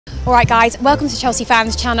Alright guys, welcome to Chelsea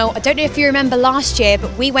Fans Channel. I don't know if you remember last year,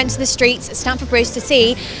 but we went to the streets at Stamford Bridge to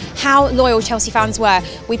see how loyal Chelsea fans were.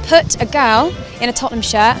 We put a girl in a Tottenham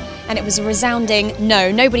shirt and it was a resounding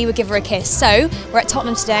no. Nobody would give her a kiss. So we're at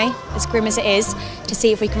Tottenham today, as grim as it is, to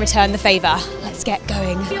see if we can return the favour. Let's get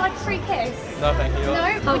going. Would you like a free kiss? No, thank you.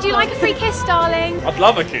 No? Would you like a free kiss, darling? I'd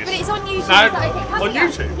love a kiss. But it's on YouTube. No, Is that okay? Come on here.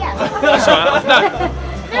 YouTube? Yeah. That's right.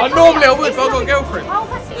 No. Normally I would, but I've got a girlfriend. Oh,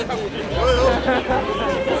 that's it.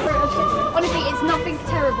 Honestly, it's nothing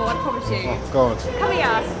terrible, I promise you. Oh, God. Come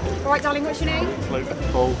here. Alright, darling, what's your name?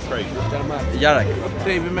 Paul Craig. Yarek.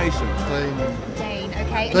 David Mason. Dane,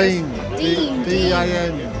 okay. Dean. Dean.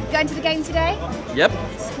 D-A-N. Going to the game today? Yep.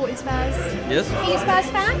 Supporting Spurs? Yes. Are you a Spurs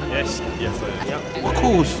fan? Yes. Yes. Yeah. Of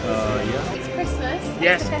course. Yeah. It's Christmas.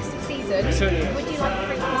 Yes. It's the festive season. Certainly. Would you like a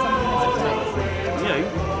free kiss on the mistletoe? You?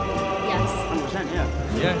 Yes. 100%, yeah.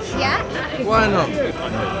 Yes. Yeah? Why not?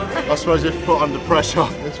 I suppose if put under pressure.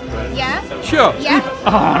 Yeah? Sure. Yeah?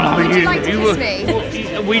 Oh, Would you like to kiss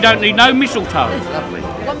me? We don't need no mistletoe. Lovely.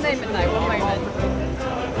 One moment though, one moment.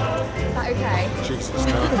 Is that okay? Jesus,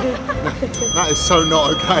 no. That is so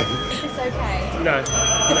not okay. It's okay. No.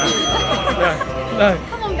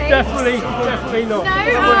 Come on, babe. Definitely not. No?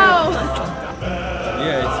 Oh.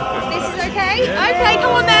 Yeah, it's okay. This is okay? Okay,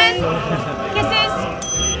 come on then. Kisses.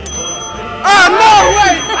 Ah, no!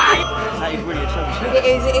 Wait! That is really a chubby.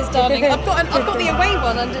 It is, darling. I've got the away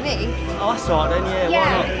one underneath. Oh, that's all right then,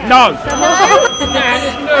 yeah. Yeah. No. No?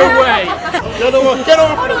 No way. Get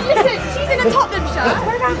on. Hold on, listen. She's in a Tottenham shirt.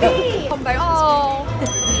 What about me? Combo. Oh.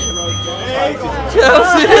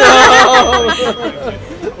 Chelsea!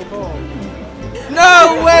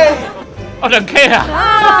 No way! I don't care.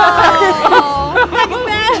 Oh. Thanks,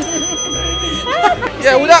 Ben.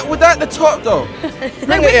 Yeah, would that the top though?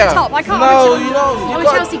 No, with the top. I can't. No, you know. I'm a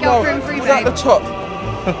Chelsea girl through and through, Was that the babe. top?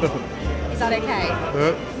 Is that okay?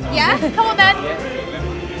 Yeah? Come on then.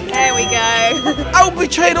 There we go. I'll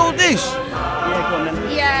betray all this. Yeah, go on then.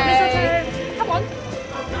 Yay. Come on.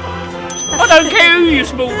 I don't care who you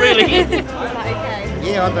smell, really. Is that okay?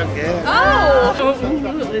 Yeah, I don't care. Oh.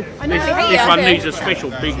 I know. This one needs a special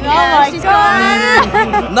big Oh my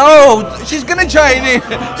God. No, she's gonna join in.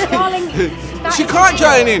 Darling. She can't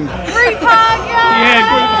join in. Group hug. Yeah,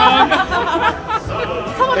 group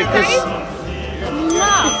hug. Come on then, babe.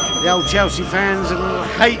 The old Chelsea fans will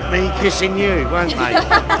hate me kissing you, won't they?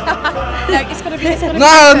 No, it's gotta be. No.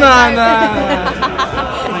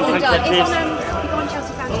 All done. It's on. You go on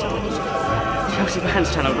Chelsea Fans Channel. Chelsea Fans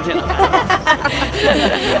Channel, was it?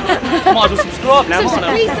 Might as well subscribe now, mightn't I?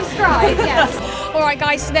 Please subscribe. Yes. All right,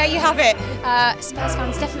 guys. So there you have it. Spurs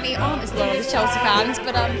fans definitely aren't as loyal as Chelsea fans,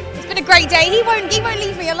 but it's been a great day. He won't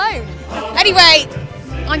leave me alone. Anyway,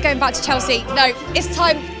 I'm going back to Chelsea. No, it's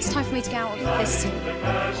time for me to get out of this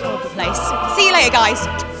horrible place. See you later, guys.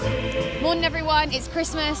 Morning, everyone. It's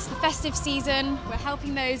Christmas, the festive season. We're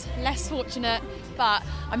helping those less fortunate, but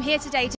I'm here today to